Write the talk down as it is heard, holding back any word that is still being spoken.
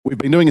We've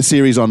been doing a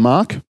series on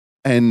Mark,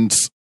 and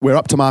we're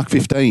up to Mark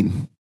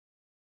 15.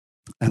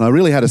 And I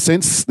really had a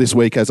sense this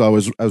week as I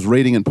was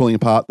reading and pulling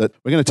apart that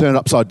we're going to turn it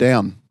upside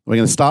down. We're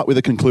going to start with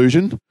a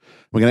conclusion.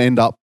 We're going to end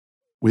up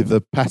with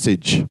the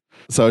passage.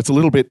 So it's a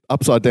little bit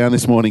upside down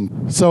this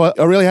morning. So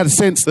I really had a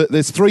sense that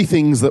there's three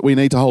things that we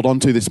need to hold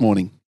on to this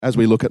morning as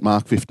we look at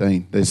Mark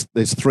 15.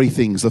 There's three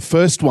things. The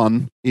first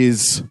one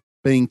is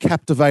being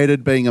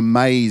captivated, being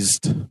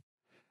amazed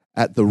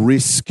at the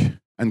risk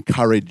and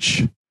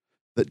courage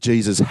that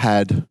Jesus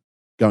had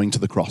going to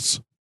the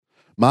cross.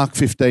 Mark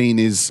 15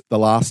 is the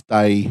last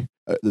day,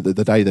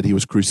 the day that he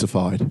was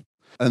crucified.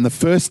 And the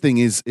first thing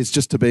is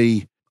just to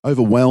be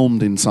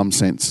overwhelmed in some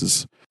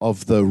senses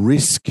of the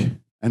risk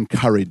and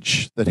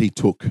courage that he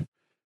took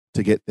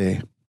to get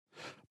there.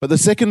 But the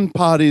second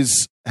part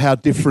is how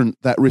different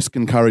that risk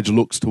and courage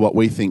looks to what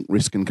we think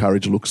risk and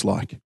courage looks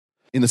like.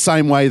 In the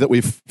same way that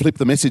we've flipped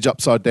the message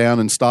upside down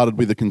and started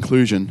with the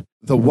conclusion,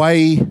 the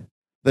way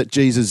that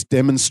Jesus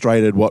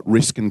demonstrated what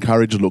risk and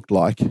courage looked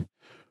like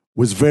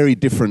was very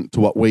different to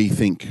what we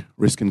think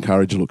risk and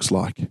courage looks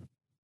like.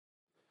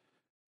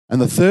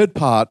 And the third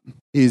part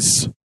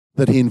is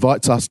that he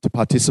invites us to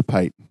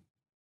participate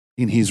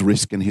in his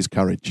risk and his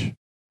courage.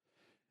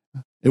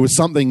 It was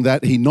something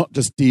that he not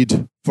just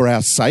did for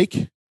our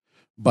sake,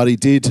 but he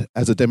did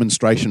as a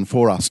demonstration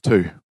for us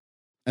too.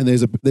 And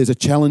there's a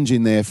challenge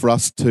in there for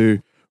us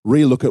to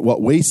relook at what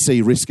we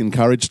see risk and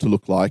courage to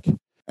look like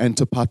and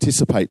to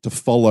participate, to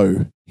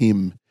follow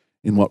him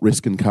in what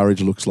risk and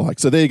courage looks like.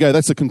 So there you go.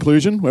 That's the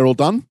conclusion. We're all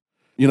done.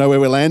 You know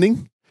where we're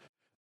landing.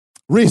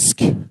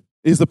 Risk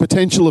is the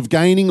potential of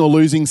gaining or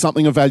losing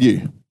something of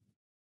value.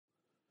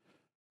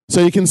 So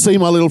you can see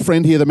my little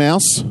friend here, the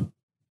mouse.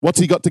 What's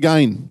he got to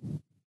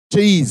gain?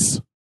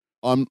 Cheese.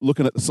 I'm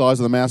looking at the size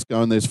of the mouse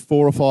going, there's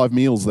 4 or 5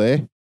 meals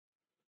there.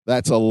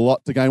 That's a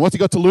lot to gain. What's he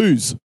got to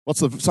lose?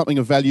 What's something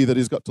of value that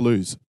he's got to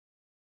lose?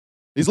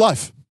 His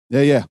life.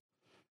 Yeah.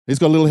 He's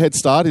got a little head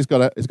start. He's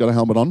got a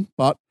helmet on.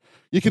 But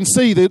you can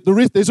see that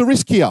there's a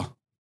risk here.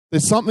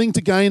 There's something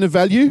to gain of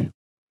value.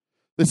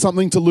 There's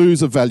something to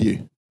lose of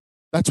value.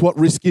 That's what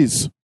risk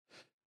is.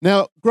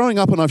 Now, growing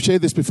up, and I've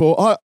shared this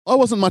before, I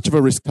wasn't much of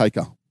a risk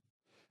taker.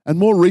 And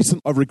more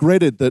recent, I've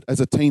regretted that as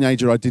a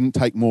teenager I didn't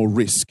take more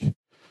risk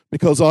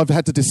because I've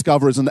had to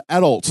discover as an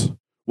adult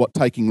what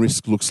taking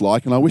risk looks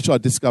like, and I wish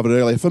I'd discovered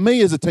earlier. For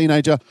me as a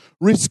teenager,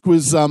 risk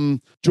was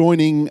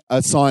joining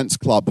a science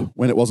club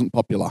when it wasn't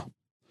popular.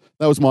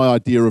 That was my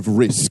idea of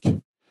risk.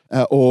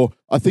 Or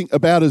I think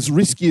about as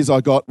risky as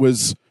I got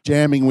was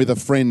jamming with a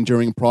friend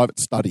during private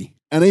study.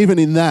 And even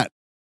in that,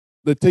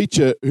 the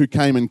teacher who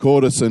came and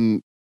caught us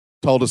and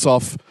told us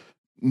off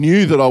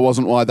knew that I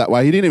wasn't wired that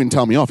way. He didn't even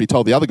tell me off. He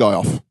told the other guy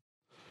off.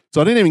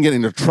 So I didn't even get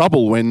into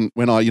trouble when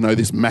I,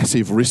 this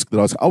massive risk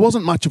that I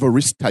wasn't much of a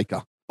risk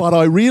taker. But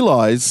I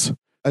realise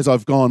as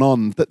I've gone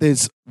on that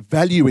there's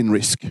value in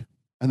risk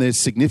and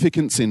there's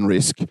significance in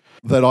risk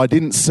that I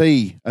didn't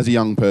see as a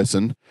young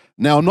person.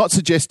 Now, I'm not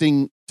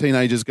suggesting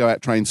teenagers go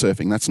out train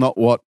surfing. That's not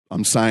what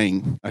I'm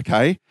saying,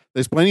 okay?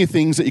 There's plenty of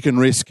things that you can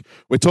risk.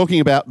 We're talking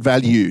about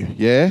value,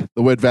 yeah?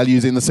 The word value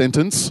is in the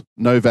sentence.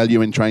 No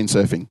value in train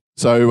surfing.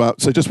 So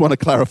just want to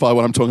clarify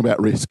what I'm talking about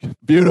risk.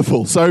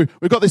 Beautiful. So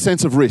we've got this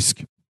sense of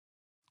risk.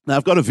 Now,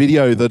 I've got a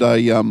video that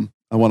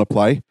I want to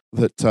play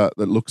that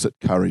looks at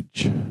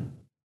courage.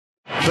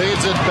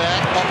 Feeds it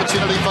back,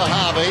 opportunity for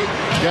Harvey,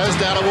 goes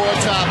down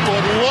towards half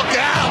court, look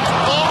out!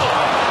 Oh,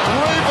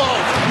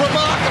 revolt,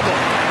 remarkable!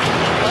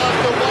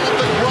 After one of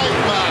the great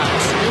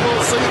marks, you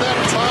will see that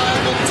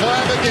time and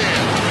time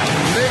again.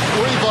 Nick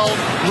Revolt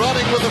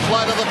running with the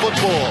flight of the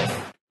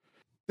football.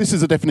 This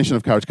is a definition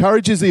of courage.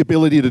 Courage is the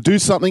ability to do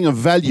something of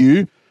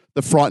value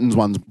that frightens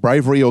one,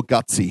 bravery or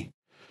gutsy.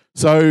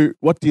 So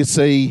what do you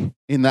see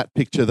in that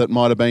picture that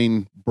might have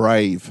been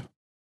brave?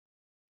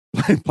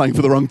 Playing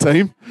for the wrong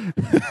team.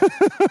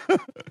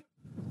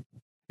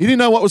 He didn't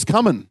know what was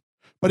coming,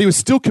 but he was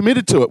still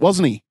committed to it,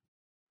 wasn't he?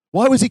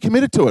 Why was he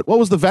committed to it? What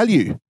was the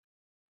value?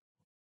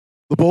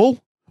 The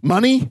ball?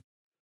 Money?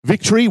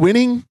 Victory?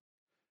 Winning?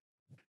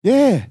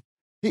 Yeah.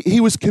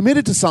 He was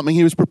committed to something.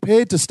 He was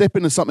prepared to step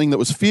into something that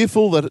was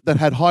fearful, that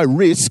had high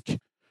risk,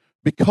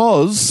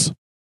 because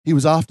he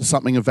was after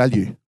something of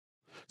value.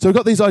 So we've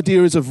got these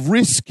ideas of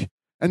risk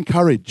and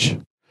courage.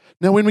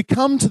 Now, when we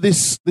come to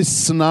this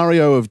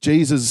scenario of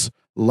Jesus'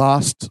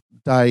 last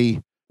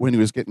day when he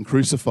was getting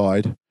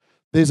crucified,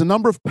 there's a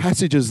number of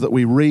passages that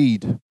we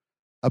read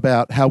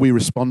about how we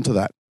respond to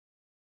that.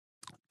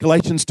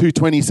 Galatians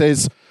 2:20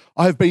 says,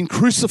 I have been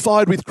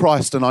crucified with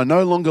Christ, and I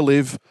no longer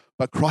live,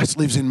 but Christ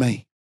lives in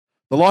me.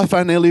 The life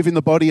I now live in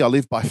the body, I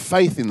live by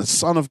faith in the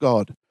Son of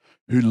God,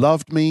 who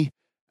loved me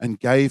and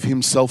gave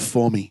himself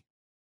for me.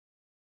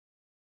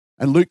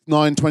 And Luke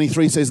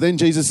 9:23 says, Then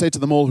Jesus said to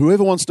them all,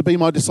 whoever wants to be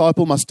my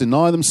disciple must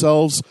deny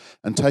themselves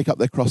and take up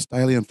their cross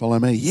daily and follow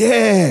me.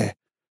 Yeah,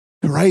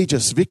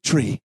 courageous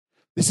victory.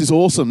 This is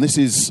awesome. This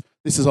is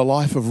a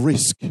life of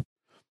risk.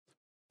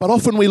 But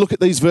often we look at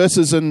these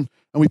verses and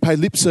we pay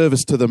lip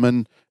service to them,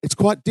 and it's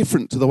quite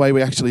different to the way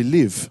we actually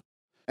live.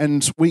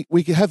 And we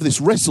have this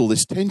wrestle,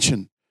 this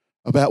tension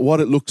about what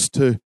it looks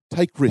to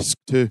take risk,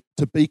 to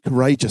be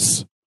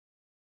courageous.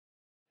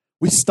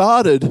 We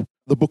started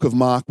the book of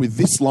Mark with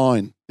this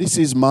line. This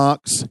is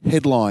Mark's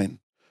headline: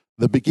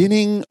 the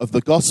beginning of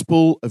the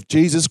gospel of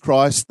Jesus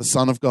Christ, the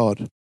Son of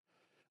God.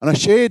 And I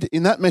shared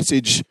in that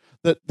message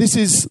that this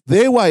is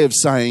their way of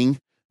saying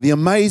the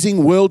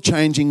amazing,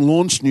 world-changing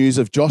launch news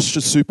of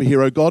Josh's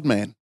superhero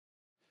God-Man.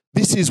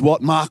 This is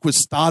what Mark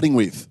was starting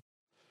with.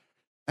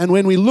 And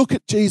when we look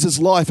at Jesus'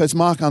 life, as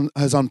Mark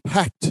has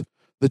unpacked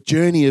the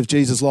journey of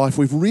Jesus' life,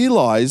 we've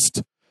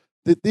realized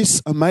that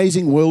this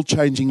amazing,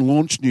 world-changing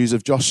launch news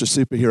of Josh's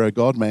superhero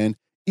God-Man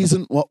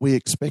isn't what we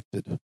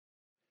expected.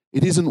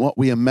 It isn't what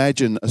we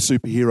imagine a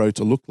superhero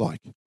to look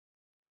like.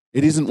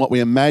 It isn't what we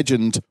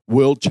imagined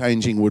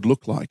world-changing would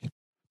look like.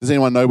 Does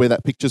anyone know where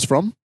that picture's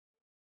from?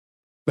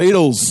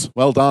 Beatles.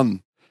 Well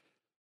done.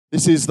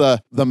 This is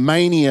the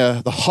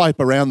mania, the hype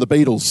around the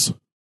Beatles.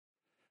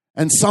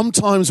 And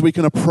sometimes we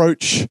can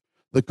approach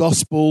the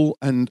gospel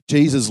and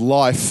Jesus'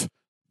 life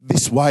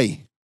this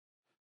way.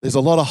 There's a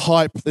lot of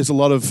hype, there's a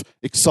lot of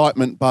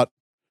excitement, but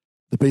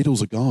the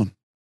Beatles are gone.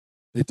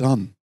 They're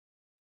done.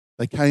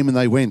 They came and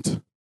they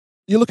went.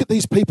 You look at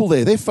these people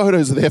there, their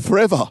photos are there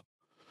forever.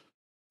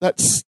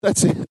 That's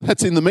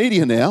in the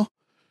media now.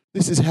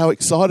 This is how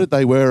excited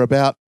they were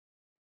about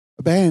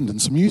a band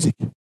and some music.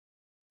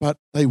 But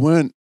they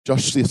weren't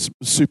Josh the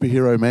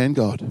superhero man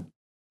God.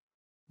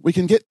 We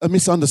can get a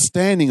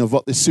misunderstanding of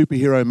what this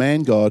superhero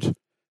man God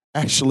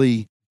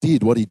actually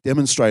did, what he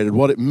demonstrated,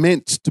 what it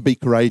meant to be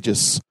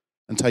courageous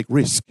and take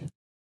risk.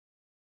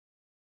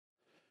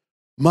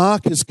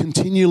 Mark has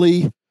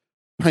continually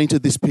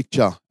painted this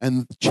picture,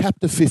 and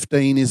chapter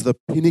 15 is the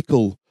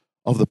pinnacle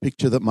of the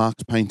picture that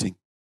Mark's painting.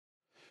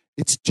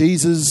 It's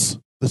Jesus,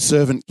 the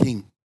servant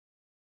king.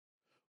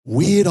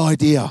 Weird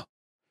idea.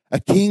 A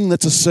king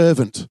that's a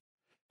servant.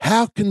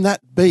 How can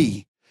that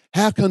be?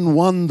 How can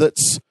one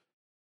that's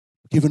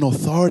given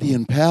authority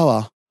and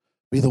power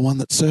be the one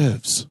that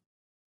serves?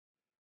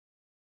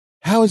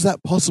 How is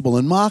that possible?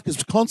 And Mark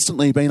has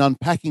constantly been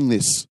unpacking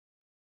this.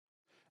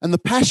 And the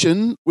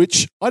passion,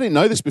 which I didn't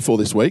know this before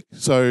this week,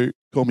 so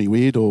call me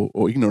weird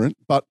or ignorant,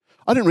 but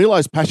I didn't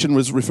realize passion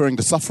was referring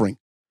to suffering.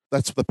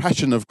 That's the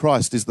passion of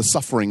Christ, is the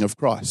suffering of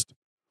Christ.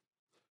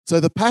 So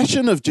the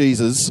passion of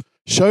Jesus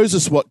shows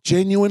us what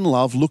genuine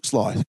love looks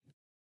like,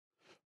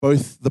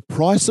 both the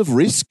price of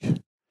risk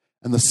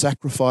and the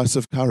sacrifice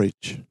of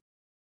courage.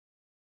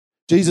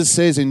 Jesus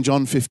says in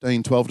John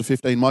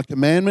 15:12-15, "My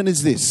commandment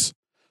is this,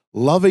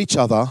 love each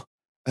other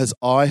as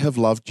I have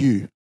loved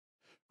you.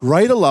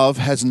 Greater love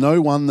has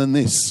no one than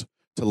this,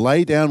 to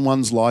lay down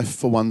one's life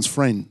for one's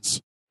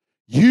friends.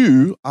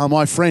 You are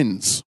my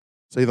friends."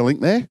 See the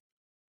link there?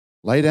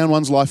 Lay down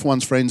one's life for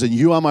one's friends, and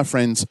you are my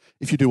friends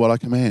if you do what I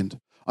command.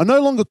 I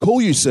no longer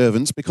call you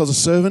servants, because a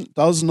servant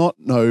does not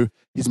know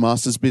his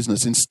master's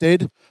business.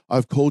 Instead,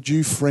 I've called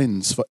you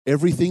friends, for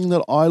everything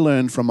that I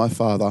learned from my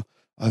Father,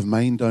 I've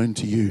made known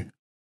to you.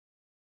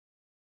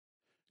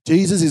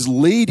 Jesus is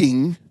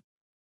leading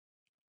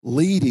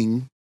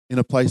in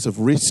a place of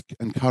risk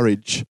and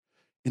courage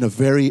in a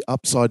very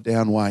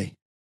upside-down way.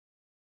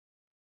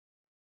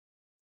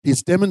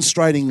 He's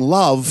demonstrating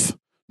love,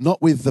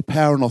 not with the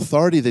power and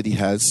authority that he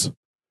has,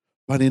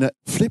 but in a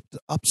flipped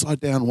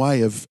upside-down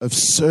way of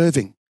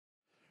serving.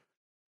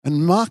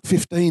 And Mark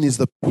 15 is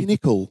the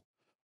pinnacle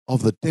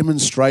of the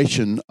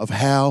demonstration of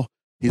how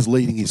he's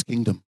leading his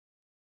kingdom.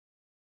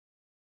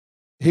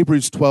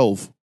 Hebrews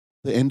 12,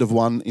 the end of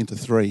 1 into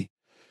 3,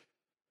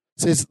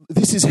 says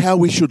this is how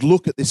we should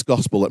look at this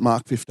gospel at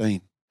Mark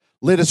 15.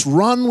 Let us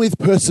run with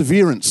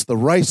perseverance the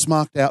race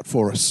marked out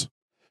for us,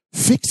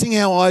 fixing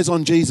our eyes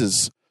on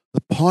Jesus,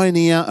 the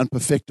pioneer and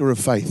perfecter of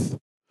faith.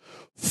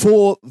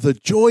 For the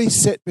joy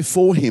set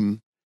before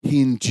him,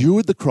 he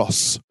endured the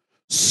cross,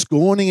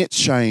 scorning its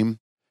shame,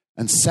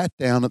 and sat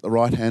down at the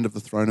right hand of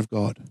the throne of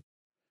God.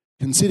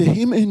 Consider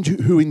him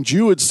who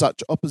endured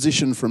such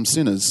opposition from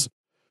sinners,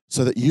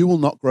 so that you will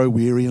not grow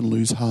weary and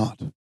lose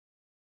heart.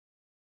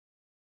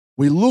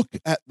 We look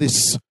at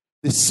this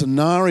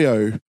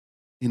scenario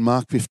in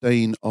Mark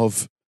 15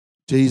 of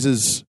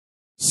Jesus'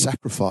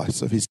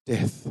 sacrifice, of his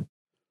death,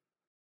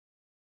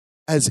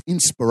 as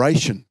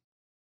inspiration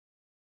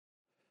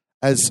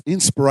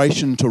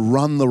to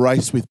run the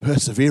race with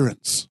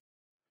perseverance,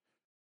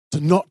 to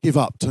not give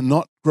up, to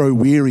not grow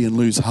weary and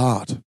lose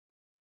heart.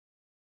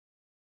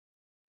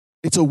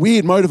 It's a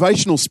weird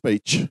motivational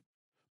speech,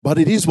 but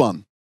it is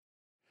one.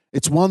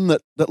 It's one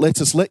that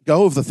lets us let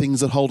go of the things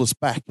that hold us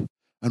back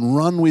and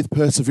run with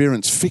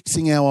perseverance,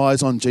 fixing our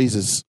eyes on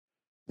Jesus,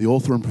 the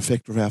author and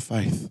perfecter of our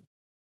faith.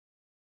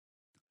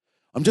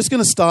 I'm just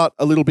going to start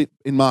a little bit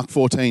in Mark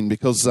 14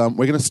 because we're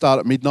going to start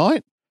at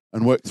midnight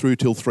and work through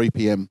till 3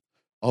 p.m.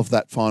 of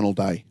that final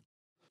day.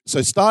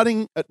 So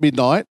starting at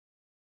midnight,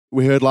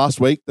 we heard last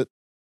week that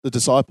the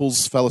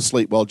disciples fell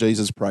asleep while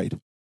Jesus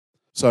prayed.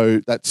 So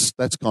that's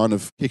kind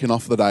of kicking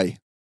off the day.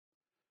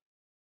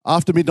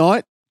 After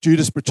midnight,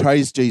 Judas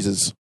betrays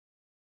Jesus.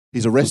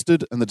 He's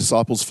arrested and the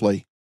disciples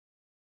flee.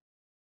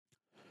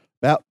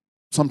 About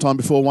sometime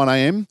before 1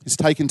 a.m., he's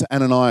taken to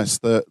Ananias,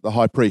 the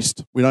high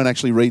priest. We don't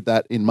actually read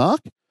that in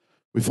Mark,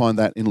 We find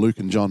that in Luke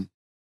and John.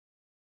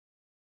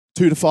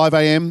 2 to 5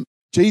 a.m.,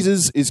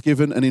 Jesus is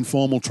given an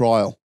informal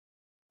trial.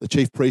 The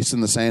chief priests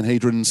and the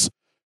Sanhedrins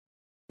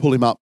pull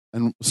him up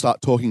and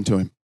start talking to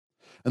him.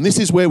 And this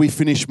is where we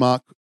finish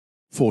Mark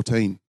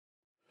 14.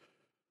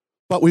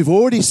 But we've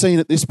already seen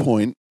at this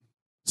point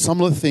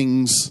some of the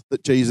things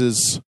that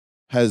Jesus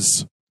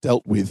has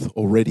dealt with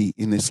already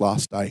in this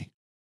last day.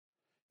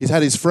 He's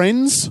had his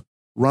friends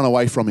run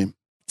away from him.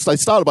 So they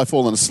started by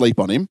falling asleep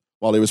on him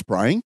while he was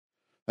praying.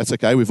 That's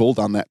okay, we've all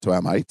done that to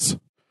our mates.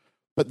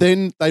 But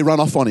then they run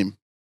off on him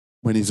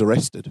when he's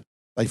arrested.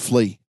 They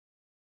flee.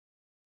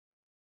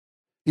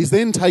 He's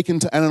then taken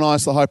to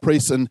Ananias the high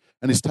priest and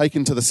is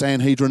taken to the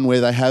Sanhedrin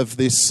where they have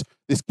this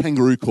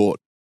kangaroo court.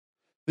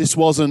 This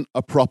wasn't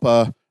a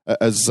proper,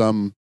 as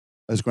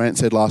Grant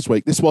said last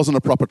week, this wasn't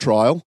a proper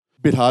trial.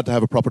 A bit hard to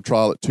have a proper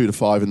trial at 2 to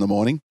 5 in the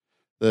morning.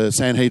 The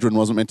Sanhedrin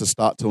wasn't meant to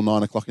start till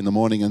 9 o'clock in the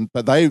morning,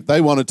 but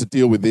they wanted to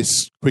deal with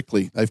this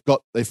quickly.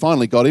 They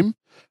finally got him,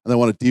 and they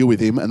want to deal with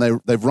him,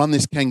 and they've run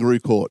this kangaroo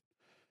court.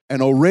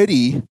 And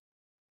already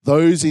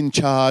those in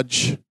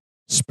charge,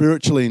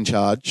 spiritually in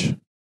charge,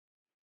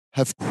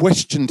 have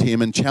questioned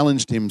him and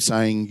challenged him,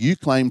 saying, you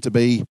claim to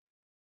be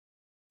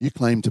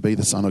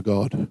the Son of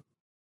God.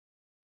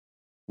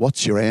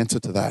 What's your answer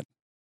to that?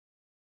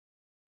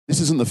 This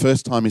isn't the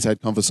first time he's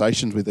had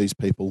conversations with these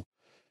people,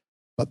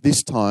 but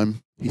this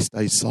time he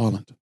stays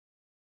silent.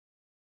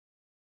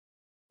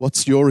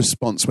 What's your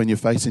response when you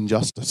face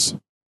injustice?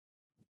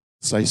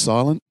 Stay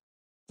silent?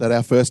 Is that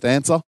our first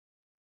answer?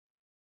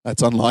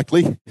 That's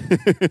unlikely.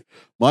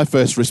 My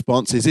first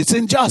response is, it's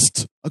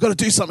unjust. I've got to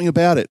do something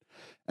about it.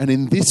 And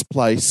in this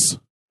place,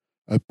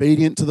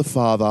 obedient to the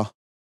Father,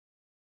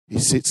 he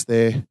sits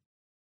there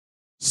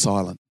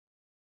silent,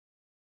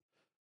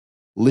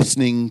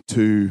 listening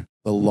to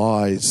the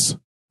lies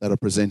that are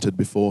presented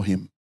before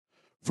him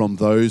from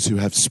those who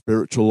have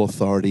spiritual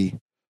authority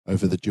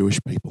over the Jewish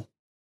people.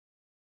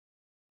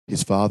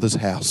 His Father's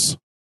house,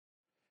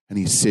 and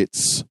he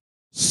sits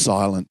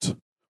silent,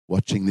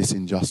 watching this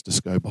injustice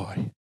go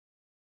by.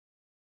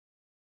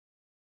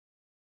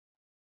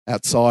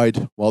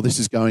 Outside, while this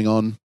is going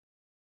on,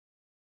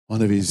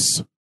 one of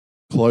his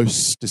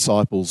close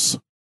disciples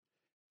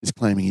is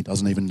claiming he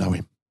doesn't even know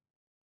him,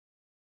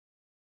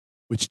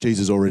 which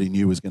Jesus already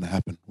knew was going to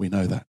happen. We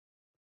know that.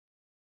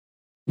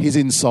 He's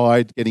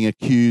inside getting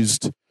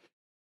accused,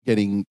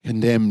 getting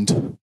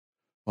condemned,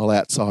 while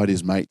outside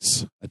his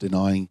mates are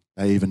denying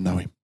they even know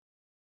him.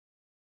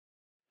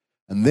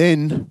 And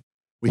then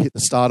we hit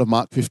the start of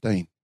Mark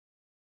 15,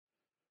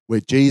 where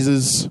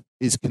Jesus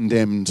is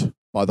condemned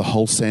by the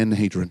whole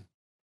Sanhedrin.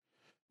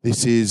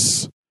 This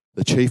is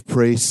the chief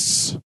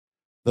priests,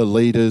 the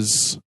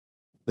leaders,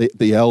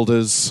 the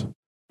elders,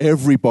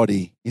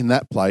 everybody in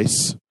that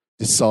place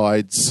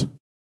decides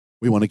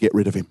we want to get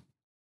rid of him.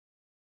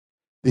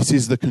 This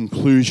is the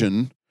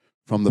conclusion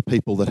from the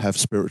people that have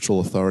spiritual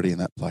authority in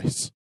that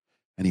place.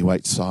 And he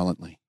waits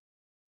silently.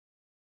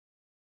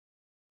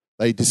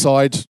 They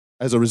decide,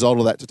 as a result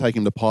of that, to take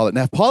him to Pilate.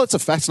 Now, Pilate's a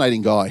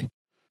fascinating guy.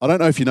 I don't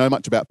know if you know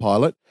much about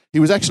Pilate. He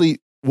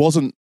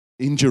wasn't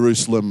in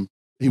Jerusalem.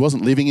 He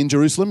wasn't living in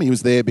Jerusalem. He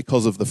was there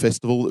because of the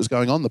festival that was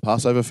going on, the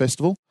Passover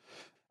festival.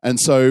 And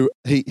so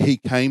he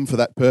came for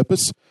that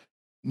purpose.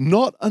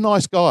 Not a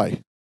nice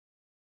guy.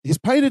 He's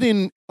painted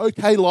in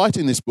okay light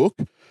in this book,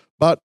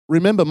 but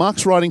remember,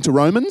 Mark's writing to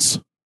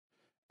Romans,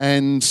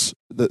 and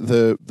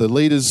the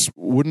leaders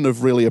wouldn't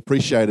have really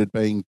appreciated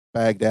being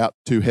bagged out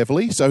too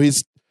heavily. So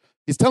he's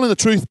telling the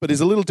truth, but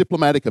he's a little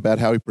diplomatic about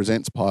how he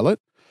presents Pilate.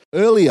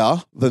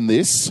 Earlier than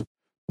this,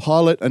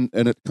 Pilate, and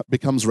it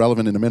becomes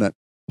relevant in a minute,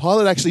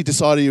 Pilate actually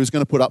decided he was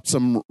going to put up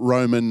some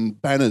Roman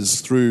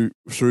banners through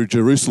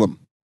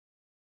Jerusalem.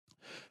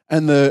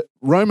 And the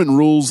Roman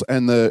rules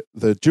and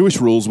the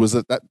Jewish rules was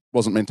that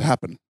wasn't meant to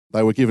happen.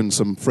 They were given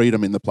some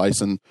freedom in the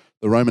place, and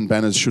the Roman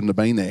banners shouldn't have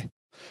been there.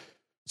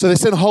 So they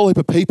sent a whole heap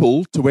of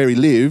people to where he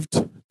lived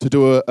to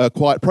do a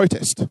quiet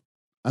protest.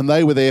 And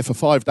they were there for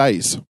 5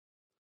 days.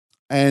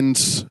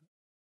 And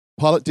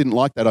Pilate didn't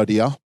like that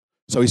idea,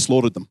 so he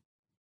slaughtered them.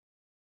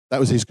 That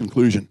was his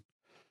conclusion,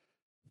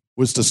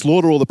 was to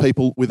slaughter all the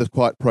people with a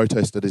quiet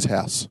protest at his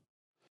house.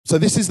 So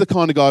this is the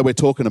kind of guy we're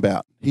talking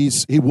about. He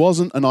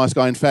wasn't a nice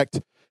guy. In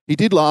fact, he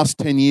did last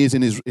 10 years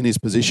in his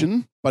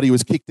position, but he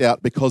was kicked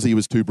out because he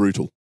was too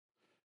brutal.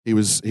 He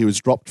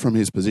was dropped from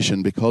his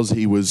position because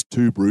he was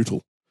too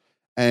brutal.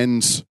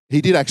 And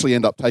he did actually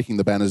end up taking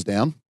the banners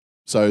down.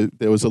 So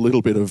there was a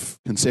little bit of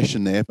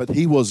concession there, but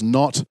he was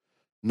not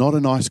a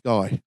nice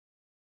guy.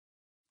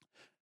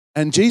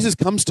 And Jesus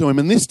comes to him,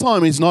 and this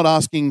time he's not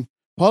asking,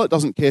 Pilate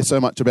doesn't care so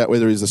much about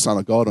whether he's the Son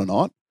of God or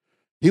not.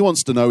 He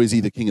wants to know, is he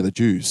the King of the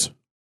Jews?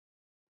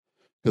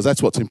 Because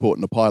that's what's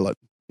important to Pilate.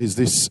 Is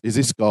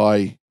this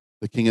guy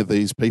the king of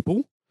these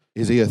people?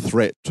 Is he a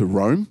threat to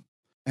Rome?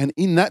 And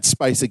in that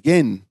space,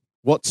 again,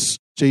 what's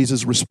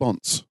Jesus'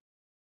 response?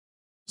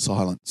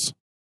 Silence.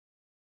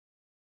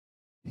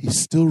 He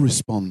still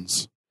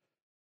responds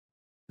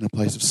in a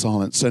place of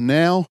silence. So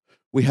now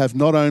we have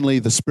not only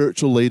the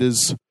spiritual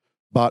leaders,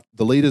 but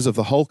the leaders of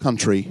the whole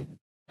country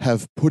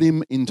have put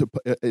him in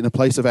a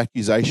place of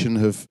accusation,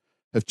 have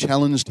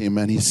challenged him,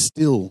 and he's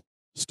still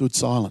stood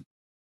silent.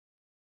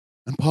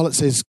 And Pilate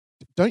says,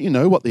 don't you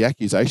know what the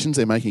accusations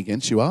they're making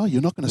against you are?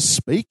 You're not going to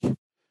speak?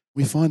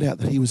 We find out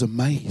that he was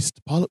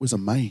amazed. Pilate was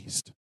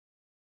amazed.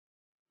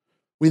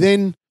 We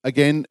then,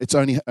 again, it's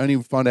only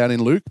find out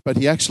in Luke, but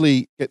he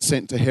actually gets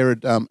sent to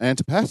Herod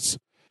Antipas.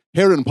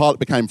 Herod and Pilate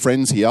became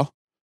friends here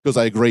because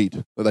they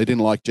agreed that they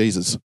didn't like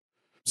Jesus.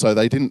 So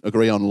they didn't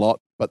agree on a lot,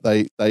 but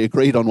they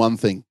agreed on one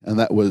thing, and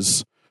that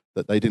was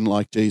that they didn't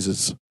like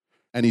Jesus.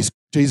 And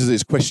Jesus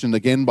is questioned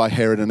again by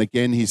Herod, and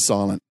again he's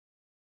silent.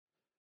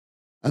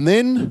 And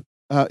then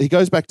he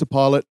goes back to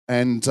Pilate,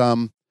 and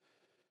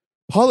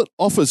Pilate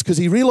offers, because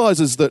he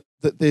realizes that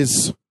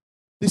this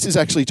is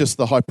actually just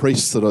the high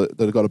priests that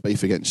have got a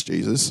beef against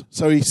Jesus.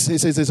 So he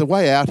says there's a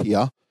way out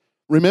here.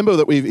 Remember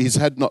that he's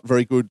had not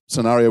very good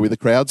scenario with the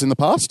crowds in the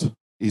past.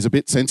 He's a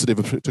bit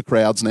sensitive to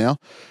crowds now.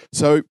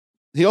 So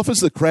he offers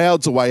the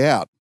crowds a way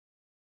out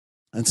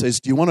and says,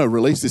 do you want to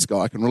release this guy?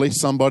 I can release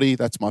somebody.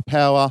 That's my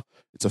power.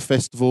 It's a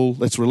festival.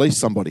 Let's release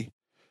somebody.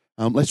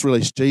 Let's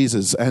release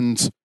Jesus.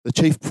 And the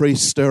chief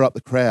priests stir up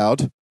the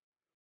crowd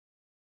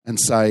and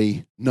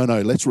say, no,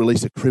 let's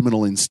release a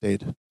criminal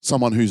instead,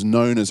 someone who's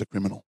known as a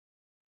criminal.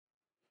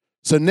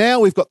 So now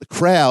we've got the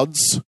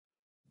crowds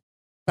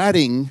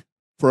batting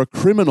for a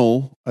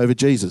criminal over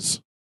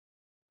Jesus,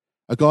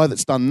 a guy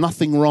that's done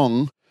nothing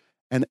wrong,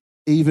 and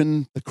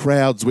even the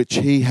crowds which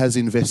he has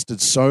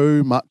invested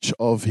so much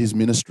of his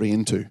ministry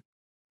into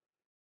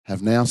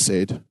have now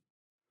said,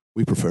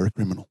 we prefer a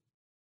criminal.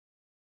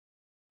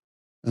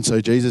 And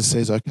so Jesus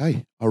says,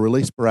 okay, I'll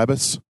release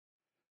Barabbas,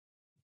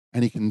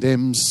 and he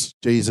condemns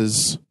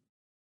Jesus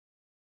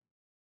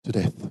to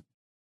death.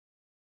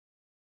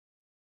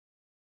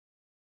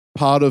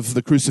 Part of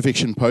the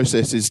crucifixion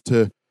process is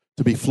to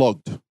be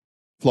flogged.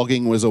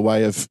 Flogging was a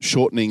way of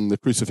shortening the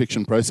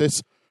crucifixion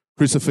process.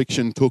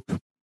 Crucifixion took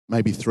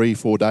maybe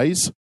 3-4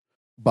 days,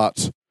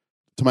 but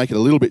to make it a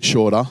little bit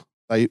shorter,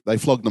 they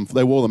flogged them.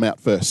 They wore them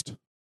out first.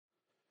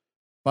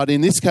 But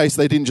in this case,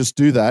 they didn't just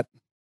do that.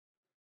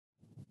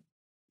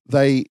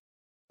 I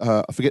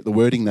forget the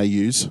wording they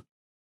use.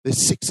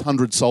 There's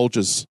 600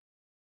 soldiers.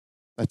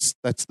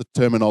 That's the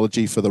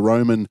terminology for the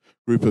Roman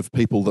group of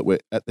people that were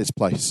at this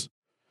place.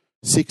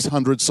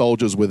 600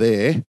 soldiers were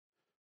there,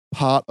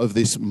 part of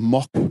this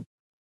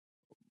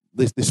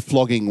this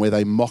flogging where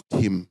they mocked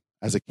him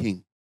as a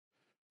king,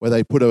 where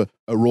they put a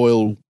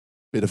royal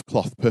bit of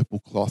cloth, purple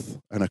cloth,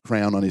 and a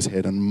crown on his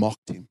head and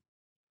mocked him.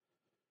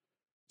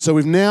 So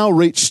we've now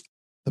reached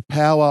the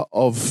power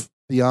of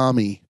the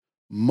army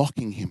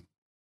mocking him,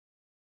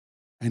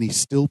 and he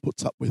still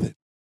puts up with it.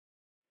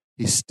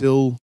 He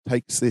still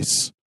takes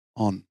this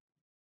on.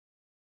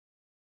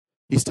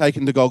 He's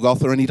taken to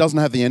Golgotha, and he doesn't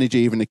have the energy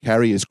even to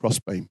carry his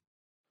crossbeam.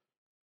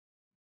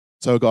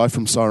 So a guy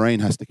from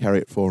Cyrene has to carry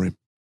it for him.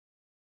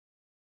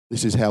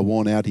 This is how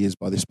worn out he is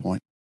by this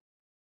point.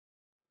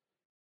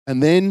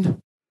 And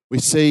then we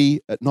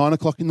see at 9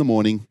 o'clock in the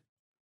morning,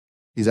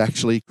 he's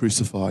actually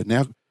crucified.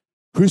 Now,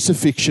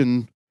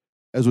 crucifixion,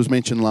 as was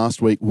mentioned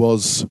last week,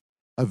 was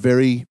a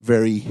very,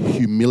 very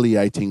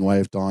humiliating way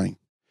of dying.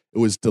 It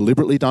was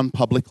deliberately done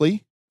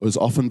publicly. It was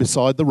often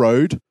beside the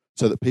road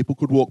so that people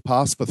could walk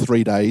past for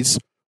 3 days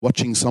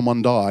watching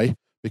someone die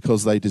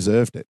because they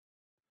deserved it.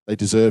 They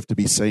deserved to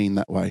be seen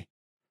that way.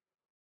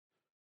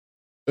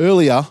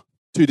 Earlier,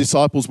 2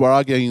 disciples were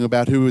arguing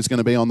about who was going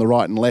to be on the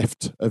right and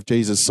left of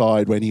Jesus'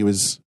 side when he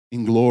was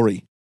in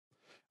glory.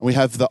 And we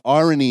have the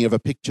irony of a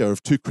picture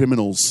of 2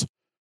 criminals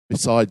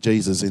beside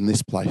Jesus in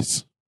this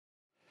place.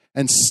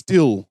 And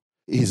still,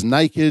 he's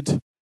naked,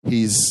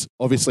 he's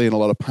obviously in a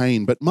lot of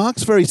pain, but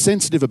Mark's very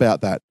sensitive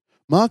about that.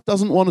 Mark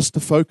doesn't want us to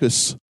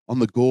focus on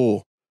the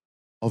gore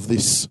of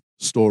this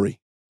story.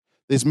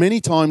 There's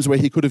many times where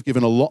he could have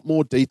given a lot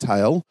more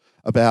detail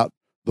about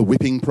the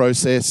whipping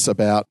process,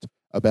 about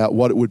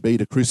what it would be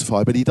to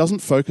crucify, but he doesn't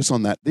focus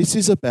on that. This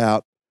is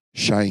about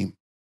shame.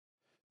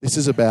 This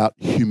is about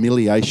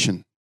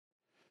humiliation.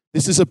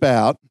 This is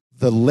about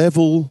the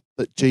level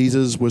that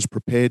Jesus was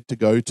prepared to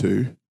go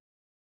to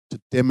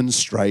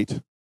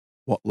demonstrate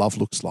what love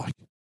looks like.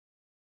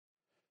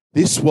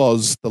 This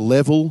was the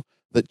level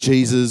that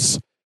Jesus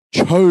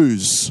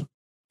chose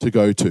to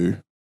go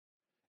to.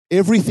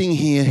 Everything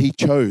here he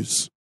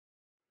chose.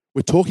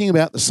 We're talking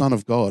about the Son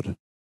of God.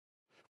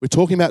 We're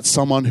talking about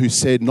someone who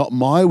said, not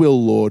my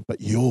will, Lord,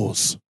 but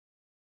yours.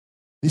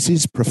 This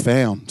is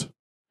profound.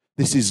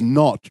 This is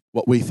not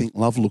what we think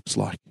love looks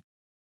like.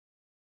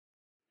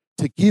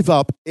 To give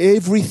up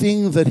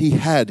everything that he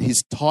had,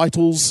 his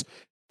titles,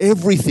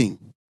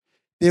 everything.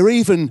 They're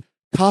even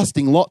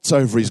casting lots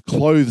over his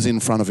clothes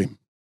in front of him.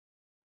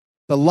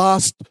 The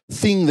last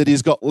thing that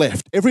he's got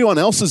left. Everyone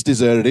else has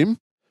deserted him.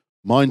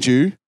 Mind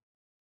you,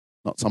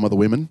 not some of the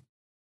women.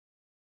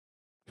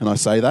 Can I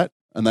say that?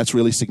 And that's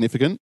really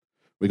significant.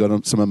 We've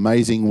got some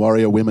amazing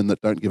warrior women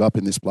that don't give up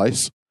in this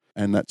place,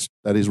 and that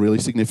is really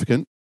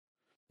significant.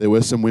 There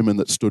were some women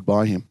that stood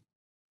by him.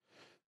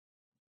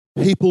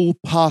 People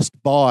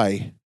passed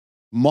by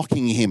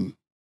mocking him.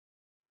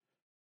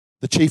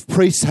 The chief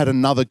priests had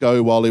another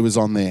go while he was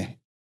on there.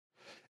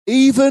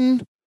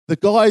 Even the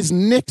guys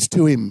next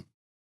to him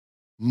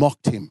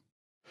mocked him.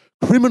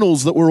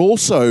 Criminals that were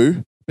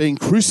also being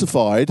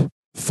crucified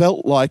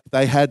felt like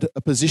they had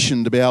a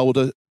position to be able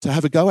to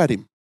have a go at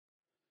him.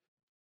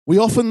 We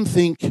often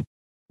think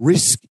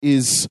risk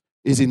is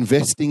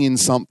investing in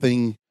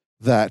something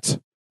that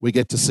we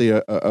get to see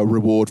a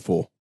reward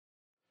for.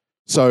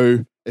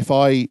 So if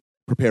I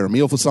prepare a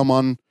meal for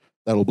someone,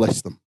 that'll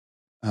bless them.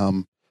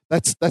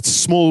 That's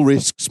small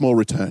risk, small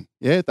return.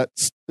 Yeah,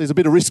 there's a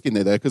bit of risk in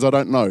there because I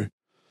don't know.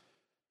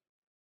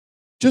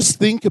 Just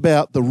think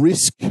about the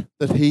risk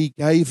that he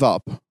gave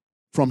up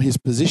from his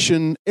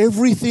position,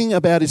 everything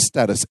about his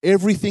status,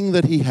 everything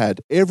that he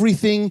had,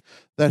 everything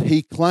that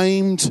he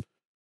claimed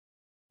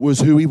was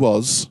who he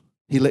was,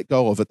 he let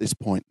go of at this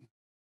point.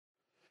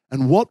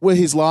 And what were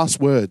his last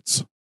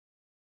words?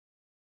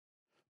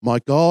 My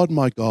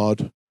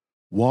God,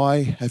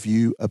 why have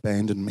you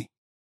abandoned me?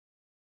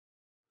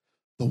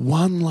 The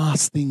one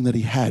last thing that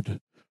he had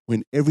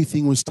when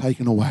everything was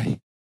taken away,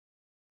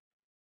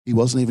 he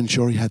wasn't even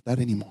sure he had that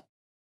anymore.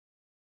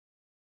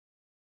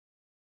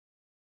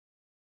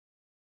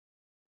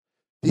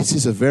 This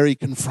is a very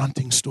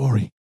confronting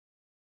story.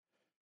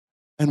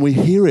 And we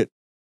hear it,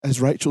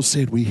 as Rachel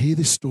said, we hear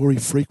this story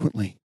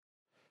frequently.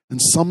 And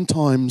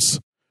sometimes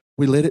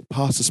we let it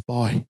pass us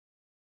by.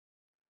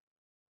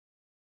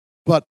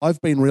 But I've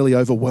been really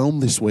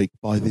overwhelmed this week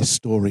by this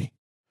story,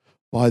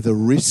 by the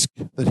risk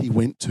that he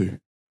went to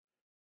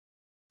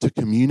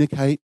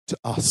communicate to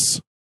us.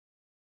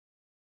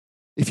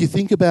 If you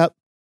think about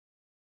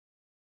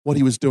what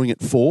he was doing it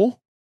for,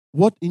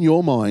 what in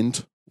your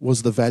mind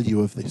was the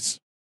value of this?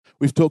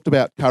 We've talked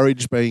about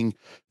courage being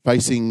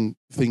facing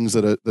things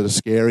that are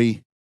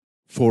scary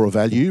for a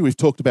value. We've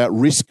talked about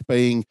risk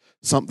being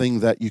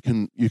something that you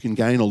can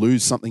gain or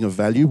lose, something of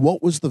value.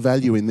 What was the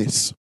value in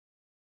this?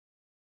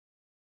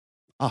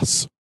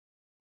 Us.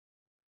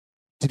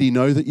 Did he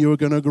know that you were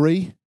going to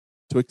agree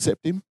to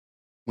accept him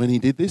when he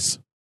did this?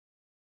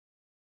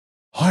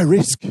 High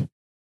risk.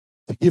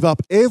 To give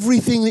up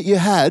everything that you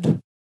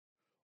had,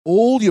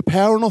 all your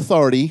power and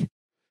authority,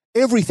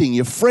 everything,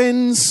 your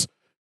friends,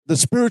 the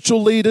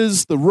spiritual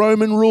leaders, the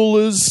Roman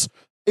rulers,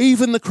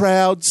 even the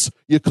crowds,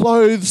 your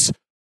clothes,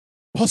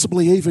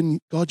 possibly even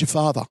God your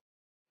Father.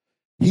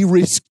 He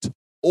risked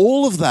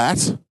all of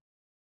that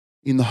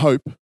in the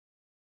hope,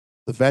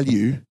 the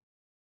value,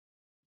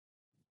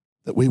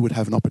 that we would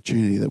have an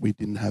opportunity that we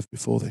didn't have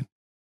before then.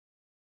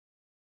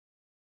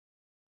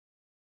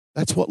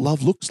 That's what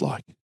love looks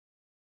like.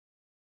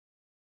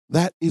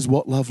 That is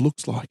what love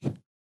looks like.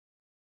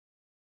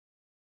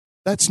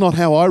 That's not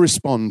how I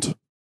respond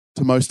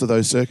to most of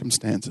those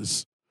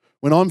circumstances.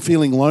 When I'm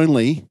feeling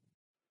lonely,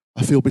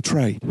 I feel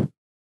betrayed.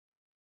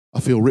 I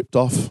feel ripped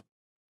off.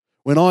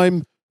 When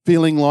I'm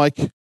feeling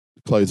like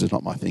clothes is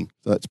not my thing,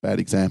 so that's a bad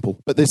example,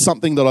 but there's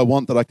something that I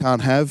want that I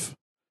can't have,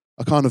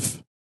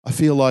 I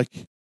feel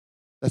like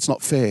that's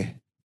not fair.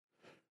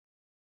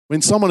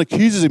 When someone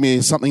accuses me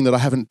of something that I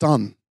haven't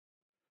done,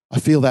 I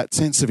feel that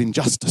sense of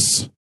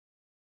injustice.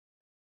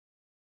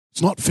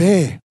 It's not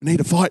fair. I need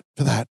to fight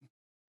for that,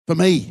 for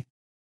me.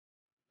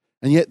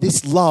 And yet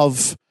this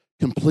love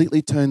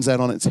completely turns that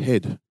on its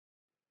head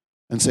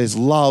and says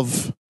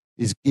love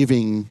is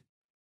giving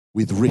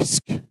with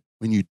risk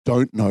when you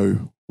don't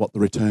know what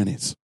the return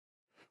is,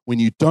 when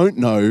you don't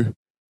know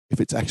if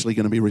it's actually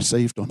going to be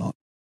received or not,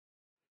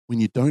 when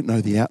you don't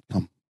know the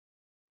outcome.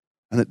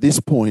 And at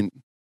this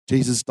point,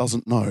 Jesus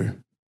doesn't know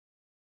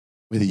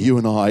whether you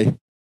and I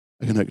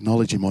are going to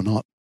acknowledge him or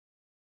not.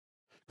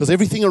 Because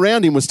everything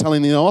around him was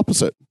telling the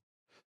opposite.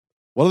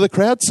 What are the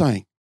crowds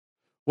saying?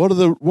 What are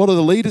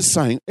the leaders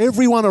saying?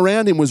 Everyone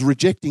around him was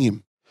rejecting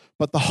him.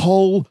 But the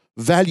whole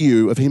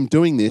value of him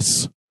doing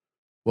this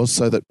was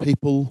so that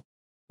people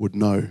would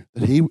know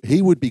that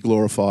he would be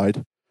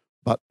glorified,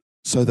 but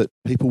so that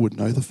people would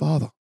know the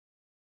Father.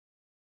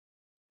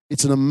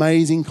 It's an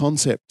amazing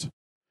concept.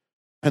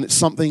 And it's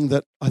something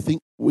that I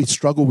think we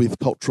struggle with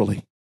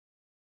culturally.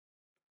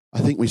 I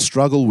think we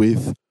struggle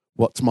with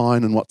what's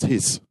mine and what's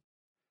his.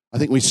 I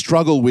think we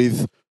struggle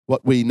with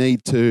what we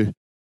need to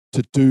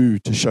do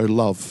to show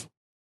love.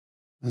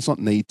 And it's not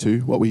need to,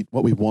 what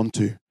we want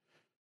to.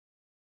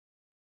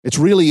 It's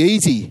really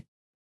easy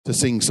to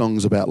sing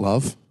songs about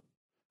love.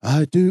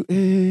 I'd do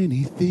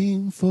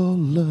anything for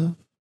love.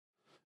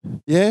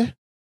 Yeah?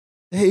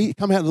 Hey,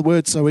 come out of the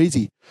word so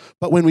easy.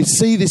 But when we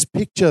see this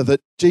picture that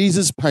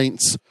Jesus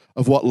paints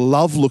of what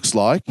love looks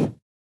like,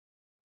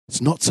 it's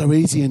not so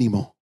easy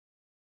anymore.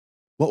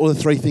 What were the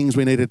three things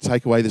we needed to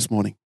take away this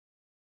morning?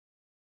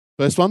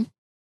 First one,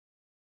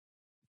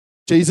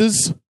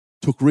 Jesus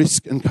took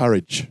risk and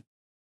courage.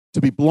 To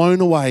be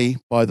blown away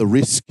by the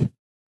risk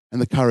and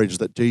the courage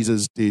that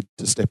Jesus did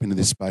to step into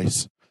this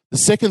space. The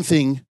second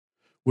thing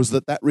was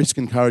that risk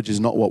and courage is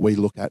not what we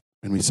look at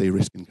when we see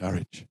risk and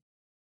courage.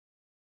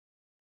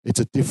 It's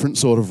a different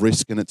sort of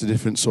risk and it's a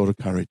different sort of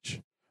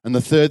courage. And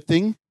the third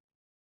thing,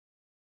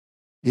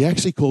 he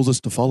actually calls us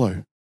to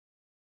follow.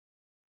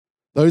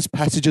 Those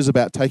passages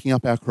about taking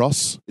up our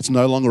cross, it's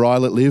no longer I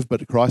that live,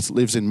 but Christ that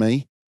lives in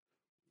me.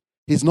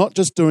 He's not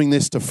just doing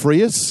this to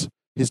free us,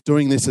 he's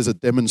doing this as a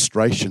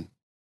demonstration.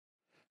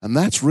 And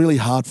that's really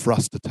hard for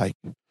us to take.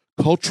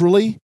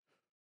 Culturally,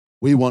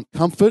 we want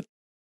comfort,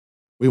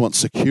 we want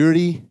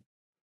security,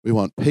 we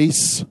want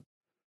peace,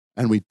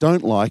 and we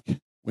don't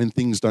like when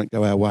things don't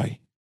go our way.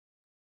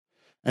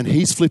 And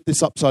he's flipped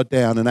this upside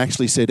down and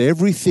actually said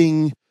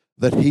everything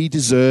that he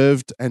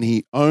deserved and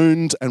he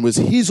owned and was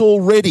his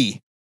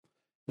already,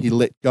 he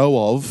let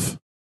go of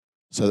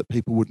so that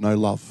people would know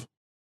love.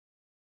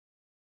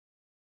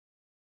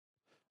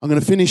 I'm going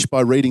to finish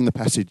by reading the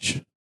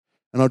passage.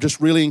 And I'll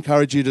just really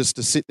encourage you just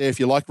to sit there. If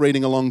you like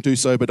reading along, do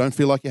so, but don't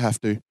feel like you have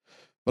to.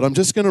 But I'm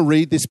just going to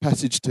read this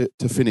passage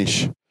to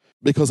finish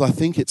because I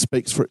think it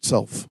speaks for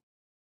itself.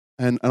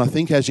 And I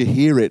think as you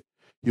hear it,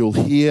 you'll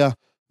hear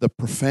the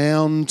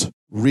profound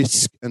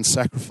risk and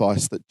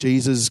sacrifice that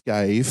Jesus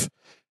gave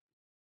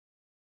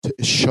to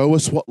show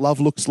us what love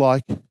looks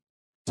like,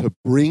 to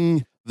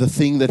bring the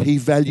thing that he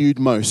valued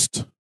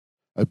most,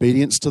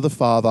 obedience to the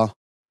Father,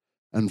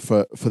 and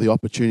for the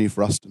opportunity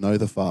for us to know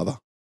the Father,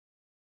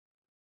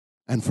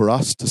 and for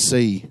us to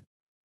see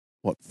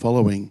what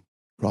following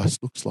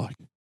Christ looks like.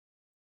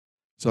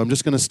 So I'm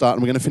just going to start,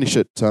 and we're going to finish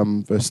at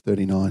verse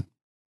 39.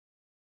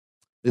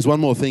 There's one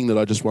more thing that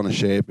I just want to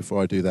share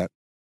before I do that,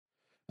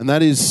 and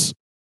that is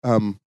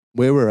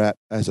where we're at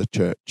as a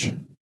church.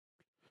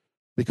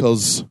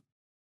 Because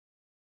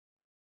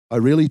I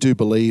really do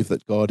believe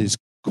that God is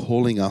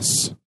calling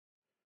us.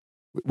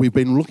 We've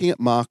been looking at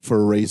Mark for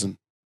a reason.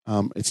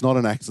 It's not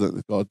an accident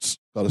that God's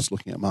got us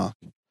looking at Mark.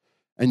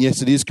 And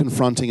yes, it is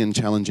confronting and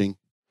challenging,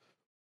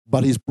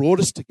 but he's brought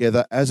us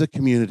together as a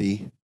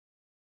community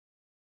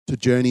to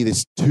journey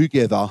this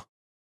together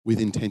with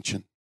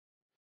intention.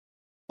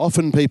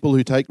 Often people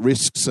who take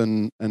risks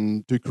and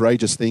do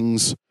courageous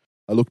things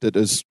are looked at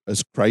as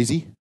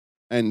crazy.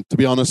 And to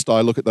be honest,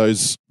 I look at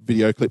those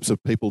video clips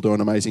of people doing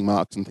amazing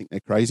marks and think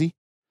they're crazy.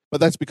 But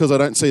that's because I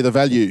don't see the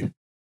value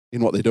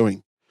in what they're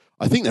doing.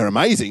 I think they're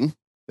amazing,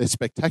 they're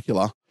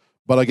spectacular,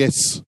 but I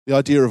guess the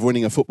idea of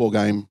winning a football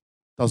game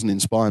doesn't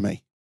inspire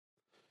me.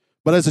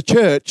 But as a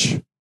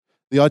church,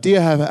 the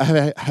idea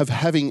of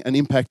having an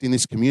impact in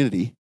this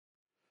community,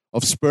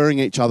 of spurring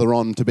each other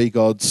on to be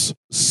God's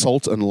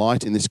salt and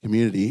light in this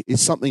community,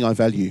 is something I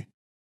value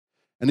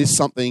and is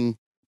something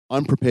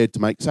I'm prepared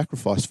to make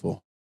sacrifice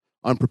for.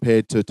 I'm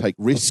prepared to take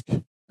risk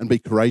and be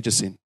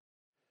courageous in.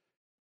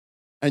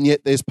 And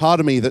yet there's part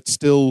of me that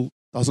still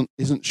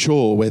isn't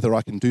sure whether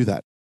I can do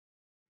that.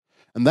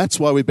 And that's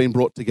why we've been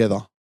brought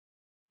together,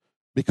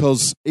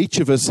 because each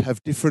of us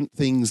have different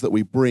things that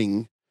we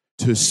bring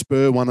to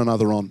spur one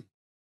another on.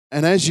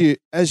 And as you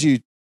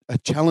are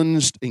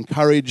challenged,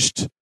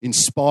 encouraged,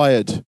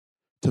 inspired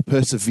to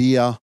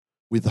persevere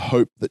with the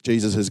hope that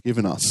Jesus has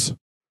given us,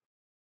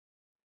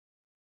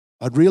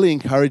 I'd really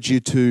encourage you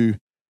to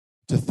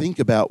think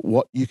about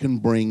what you can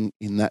bring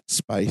in that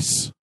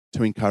space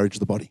to encourage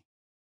the body.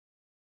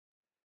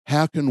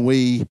 How can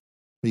we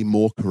be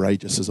more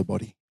courageous as a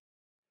body?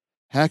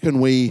 How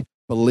can we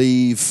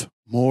believe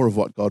more of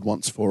what God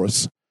wants for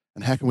us?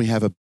 And how can we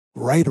have a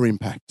greater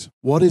impact?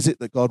 What is it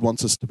that God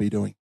wants us to be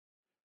doing?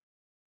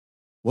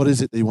 What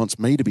is it that he wants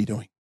me to be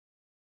doing?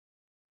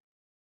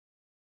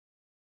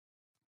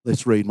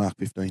 Let's read Mark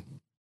 15.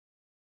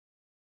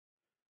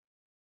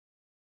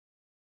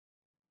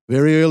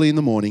 Very early in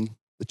the morning,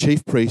 the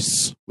chief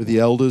priests with the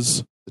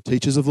elders, the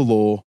teachers of the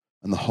law,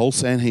 and the whole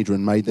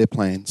Sanhedrin made their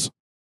plans.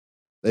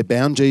 They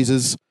bound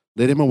Jesus,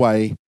 led him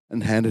away,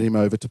 and handed him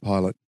over to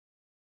Pilate.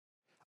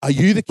 "Are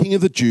you the king of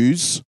the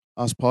Jews?"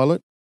 asked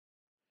Pilate.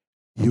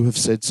 "You have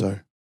said so,"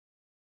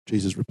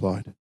 Jesus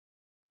replied.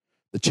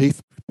 The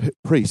chief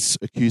priests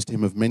accused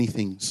him of many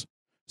things.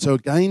 So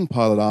again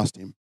Pilate asked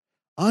him,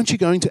 "Aren't you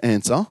going to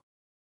answer?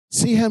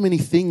 See how many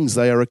things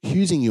they are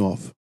accusing you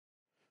of."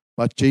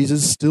 But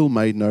Jesus still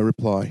made no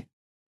reply,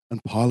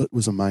 and Pilate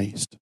was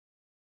amazed.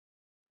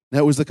 Now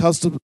it was the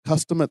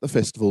custom at the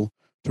festival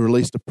to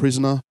release a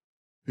prisoner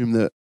whom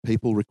the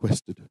people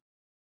requested.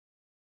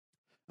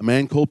 A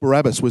man called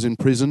Barabbas was in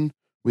prison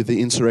with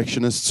the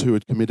insurrectionists who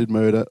had committed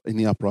murder in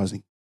the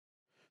uprising.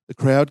 The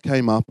crowd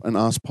came up and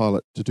asked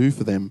Pilate to do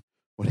for them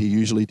what he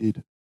usually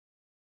did.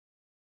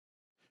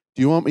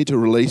 "Do you want me to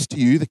release to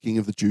you the king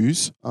of the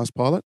Jews?" asked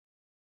Pilate,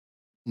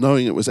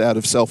 knowing it was out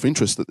of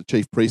self-interest that the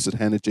chief priests had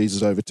handed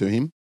Jesus over to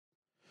him.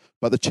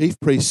 But the chief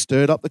priests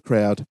stirred up the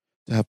crowd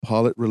to have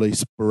Pilate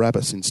release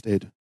Barabbas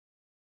instead.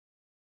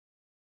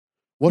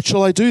 "What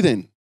shall I do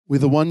then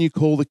with the one you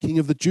call the king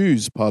of the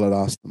Jews?" Pilate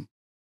asked them.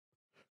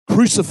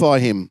 "Crucify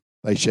him,"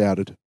 they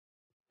shouted.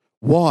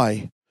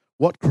 "Why?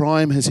 What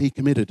crime has he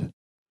committed?"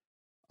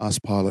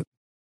 asked Pilate.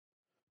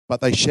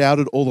 But they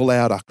shouted all the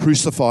louder,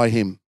 "Crucify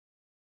him."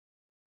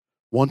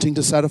 Wanting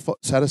to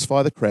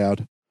satisfy the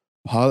crowd,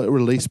 Pilate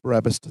released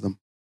Barabbas to them.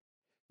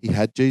 He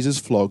had Jesus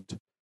flogged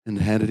and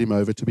handed him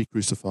over to be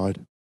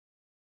crucified.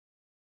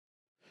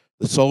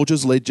 The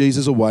soldiers led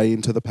Jesus away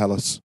into the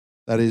palace,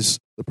 that is,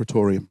 the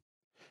praetorium,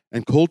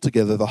 and called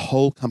together the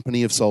whole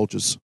company of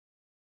soldiers.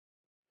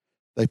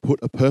 They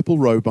put a purple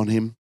robe on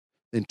him,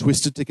 then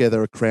twisted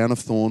together a crown of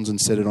thorns and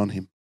set it on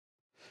him.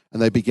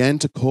 And they began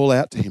to call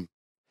out to him,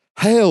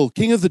 "Hail,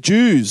 King of the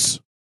Jews!"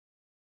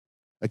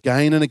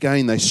 Again and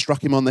again they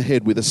struck him on the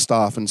head with a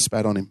staff and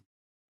spat on him.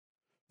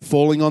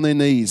 Falling on their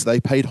knees, they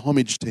paid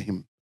homage to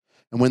him.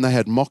 And when they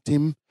had mocked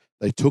him,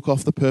 they took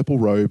off the purple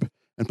robe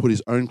and put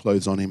his own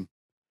clothes on him.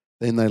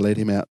 Then they led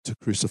him out to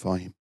crucify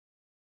him.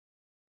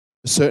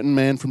 A certain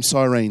man from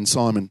Cyrene,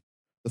 Simon,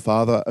 the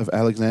father of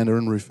Alexander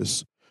and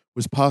Rufus,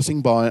 was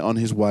passing by on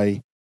his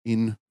way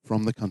in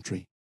from the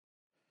country.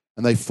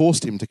 And they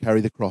forced him to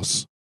carry the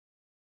cross.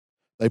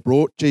 They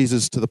brought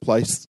Jesus to the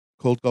place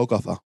called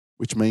Golgotha,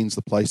 which means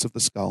the place of the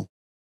skull.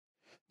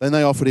 Then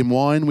they offered him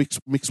wine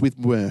mixed with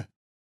myrrh,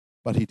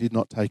 but he did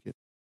not take it.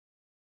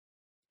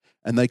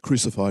 And they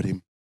crucified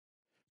him.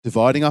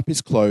 Dividing up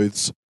his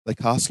clothes, they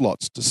cast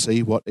lots to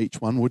see what each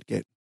one would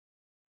get.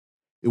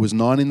 It was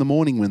 9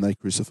 a.m. when they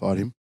crucified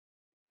him.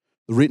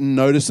 The written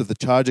notice of the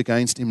charge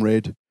against him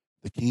read,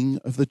 "The King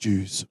of the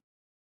Jews."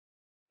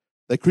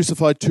 They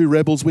crucified 2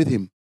 rebels with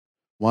him,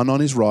 one on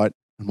his right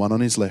and one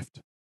on his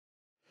left.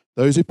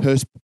 Those who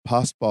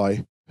passed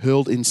by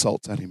hurled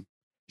insults at him,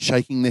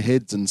 shaking their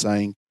heads and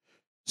saying,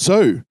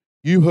 "So,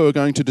 you who are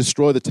going to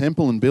destroy the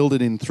temple and build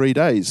it in 3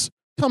 days,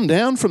 come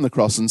down from the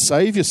cross and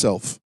save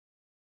yourself."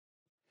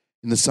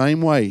 In the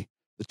same way,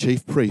 the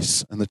chief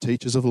priests and the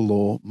teachers of the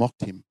law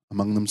mocked him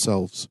among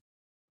themselves.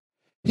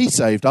 "He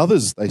saved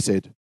others," they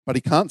said, "but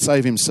he can't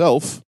save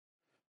himself.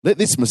 Let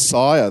this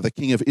Messiah, the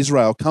King of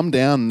Israel, come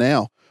down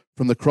now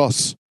from the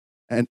cross,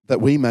 and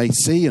that we may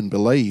see and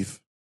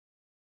believe."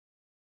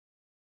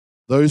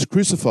 Those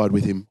crucified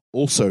with him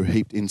also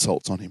heaped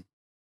insults on him.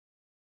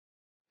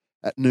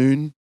 At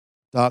noon,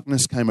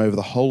 darkness came over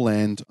the whole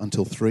land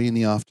until 3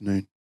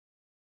 p.m.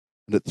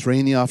 And at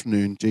 3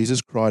 p.m,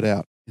 Jesus cried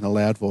out in a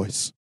loud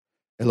voice,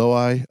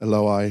 "Eloi,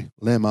 Eloi,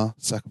 lema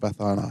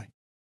sabachthani,"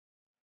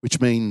 which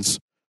means,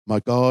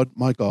 my God,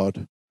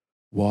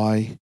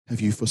 why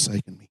have you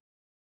forsaken me?"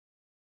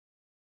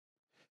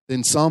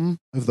 Then some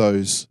of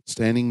those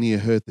standing near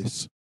heard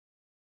this.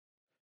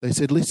 They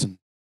said, "Listen,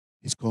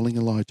 he's calling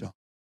Elijah."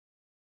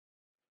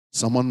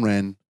 Someone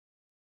ran,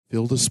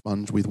 filled a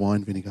sponge with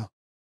wine vinegar,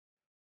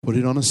 put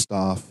it on a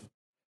staff,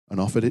 and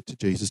offered it to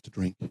Jesus to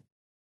drink.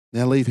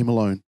 "Now leave him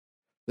alone.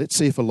 Let's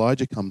see if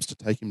Elijah comes to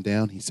take him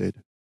down," he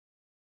said.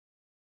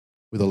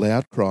 With a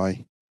loud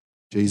cry,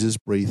 Jesus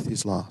breathed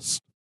his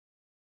last.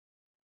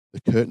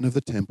 The curtain of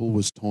the temple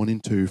was torn in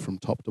two from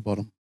top to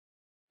bottom.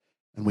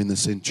 And when the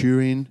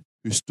centurion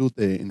who stood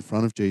there in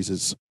front of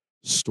Jesus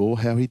saw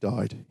how he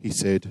died, he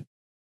said,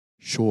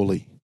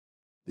 "Surely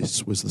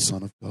this was the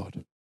Son of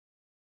God."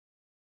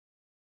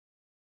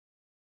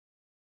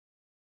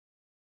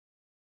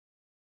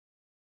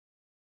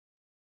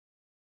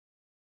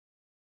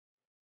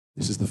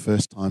 This is the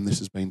first time this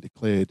has been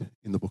declared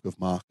in the book of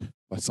Mark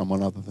by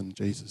someone other than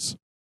Jesus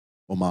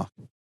or Mark.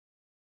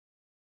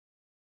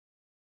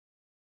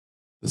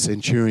 The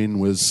centurion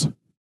was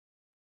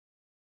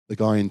the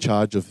guy in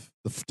charge of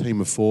the team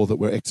of 4 that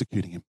were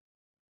executing him.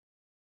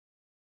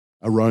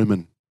 A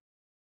Roman,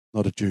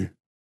 not a Jew.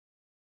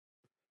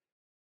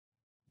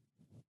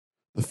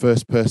 The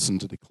first person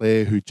to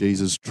declare who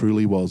Jesus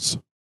truly was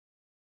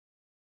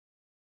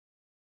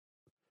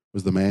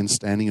the man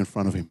standing in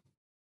front of him,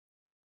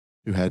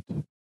 who had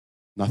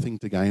nothing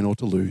to gain or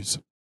to lose.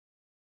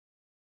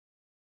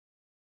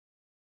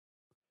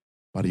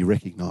 But he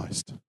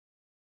recognized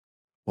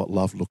what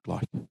love looked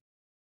like.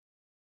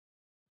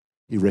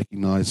 He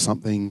recognized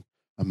something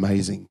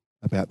amazing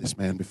about this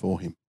man before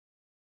him.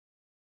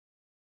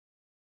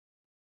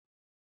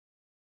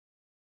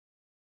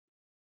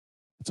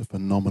 It's a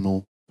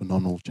phenomenal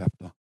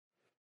chapter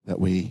that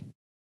we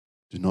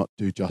do not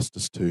do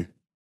justice to.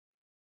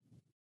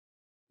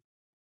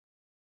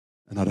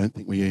 And I don't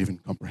think we even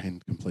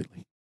comprehend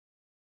completely.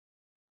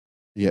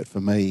 Yet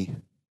for me,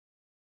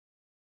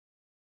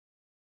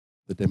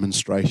 the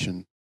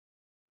demonstration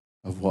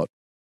of what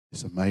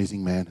this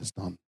amazing man has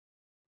done,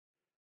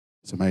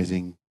 this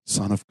amazing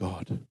Son of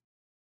God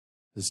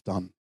has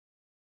done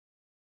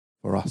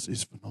for us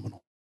is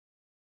phenomenal.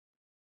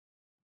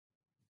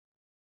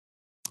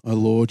 Oh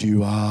Lord,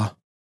 you are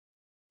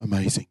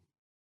amazing.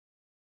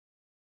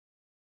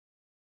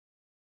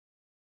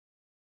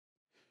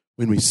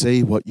 When we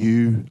see what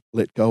you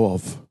let go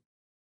of,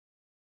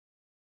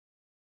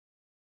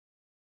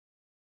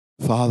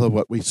 Father,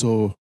 what we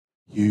saw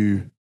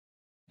you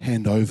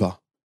hand over,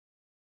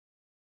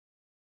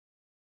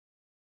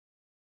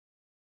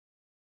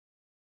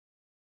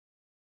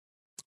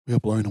 we are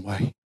blown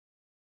away.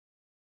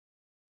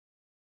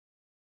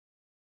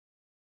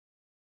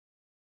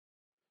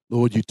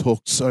 Lord, you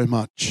talked so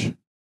much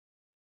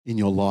in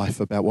your life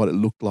about what it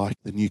looked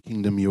like, the new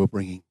kingdom you were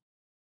bringing.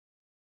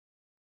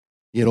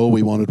 Yet all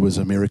we wanted was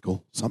a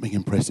miracle, something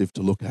impressive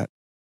to look at,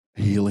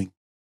 a healing.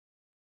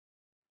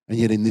 And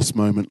yet in this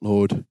moment,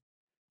 Lord,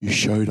 you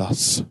showed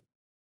us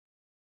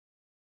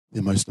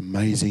the most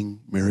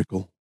amazing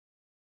miracle,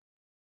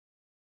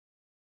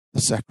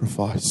 the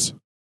sacrifice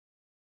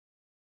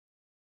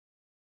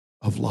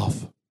of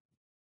love.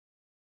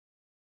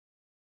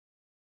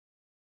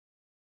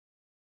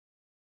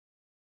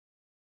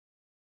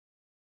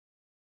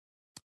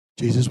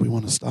 Jesus, we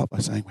want to start by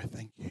saying we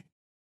thank you.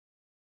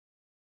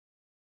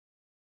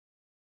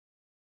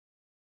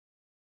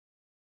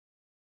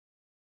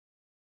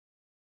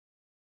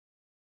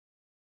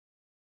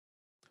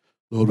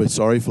 Lord, we're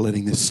sorry for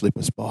letting this slip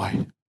us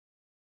by,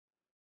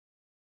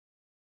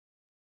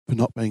 for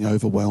not being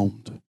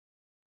overwhelmed.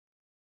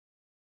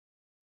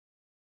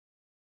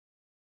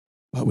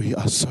 But we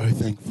are so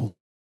thankful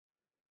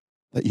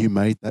that you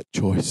made that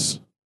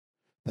choice,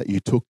 that you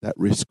took that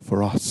risk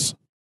for us.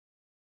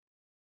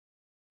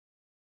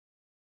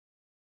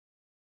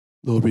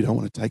 Lord, we don't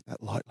want to take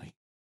that lightly.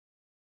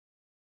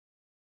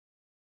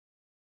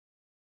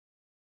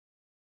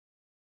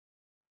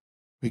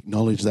 We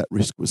acknowledge that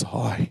risk was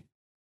high.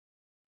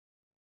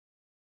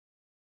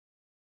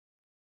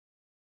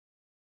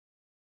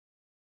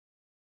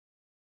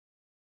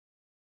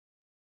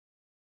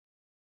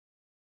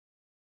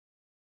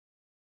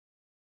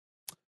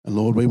 And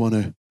Lord, we want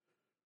to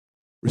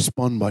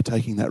respond by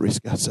taking that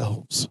risk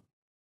ourselves.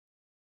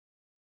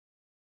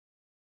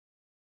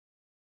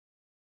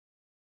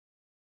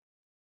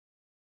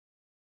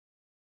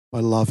 By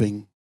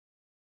loving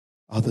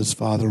others,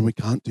 Father, and we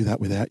can't do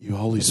that without you.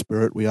 Holy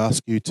Spirit, we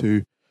ask you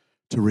to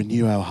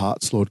renew our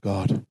hearts, Lord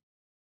God.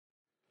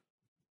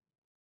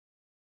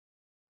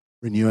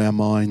 Renew our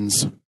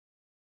minds.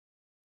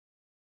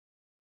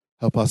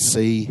 Help us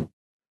see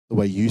the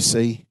way you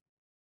see.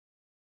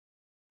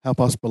 Help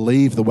us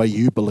believe the way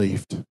you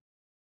believed.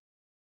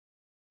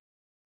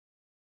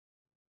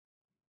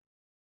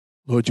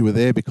 Lord, you were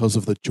there because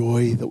of the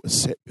joy that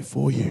was set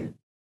before you.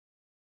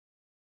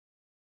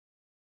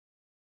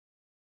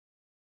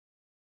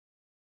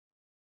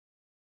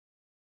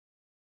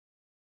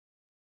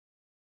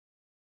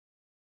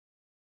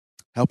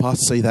 Help us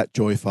see that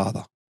joy,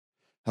 Father.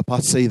 Help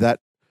us see that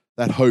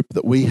hope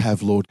that we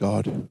have, Lord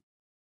God.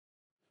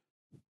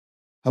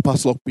 Help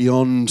us look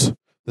beyond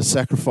the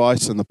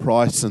sacrifice and the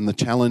price and the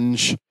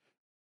challenge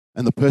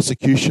and the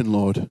persecution,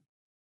 Lord,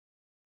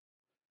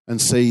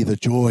 and see the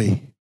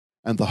joy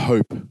and the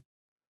hope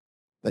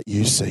that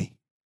you see.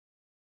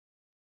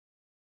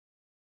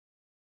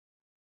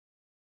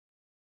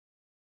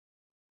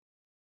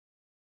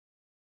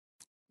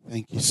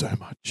 Thank you so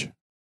much.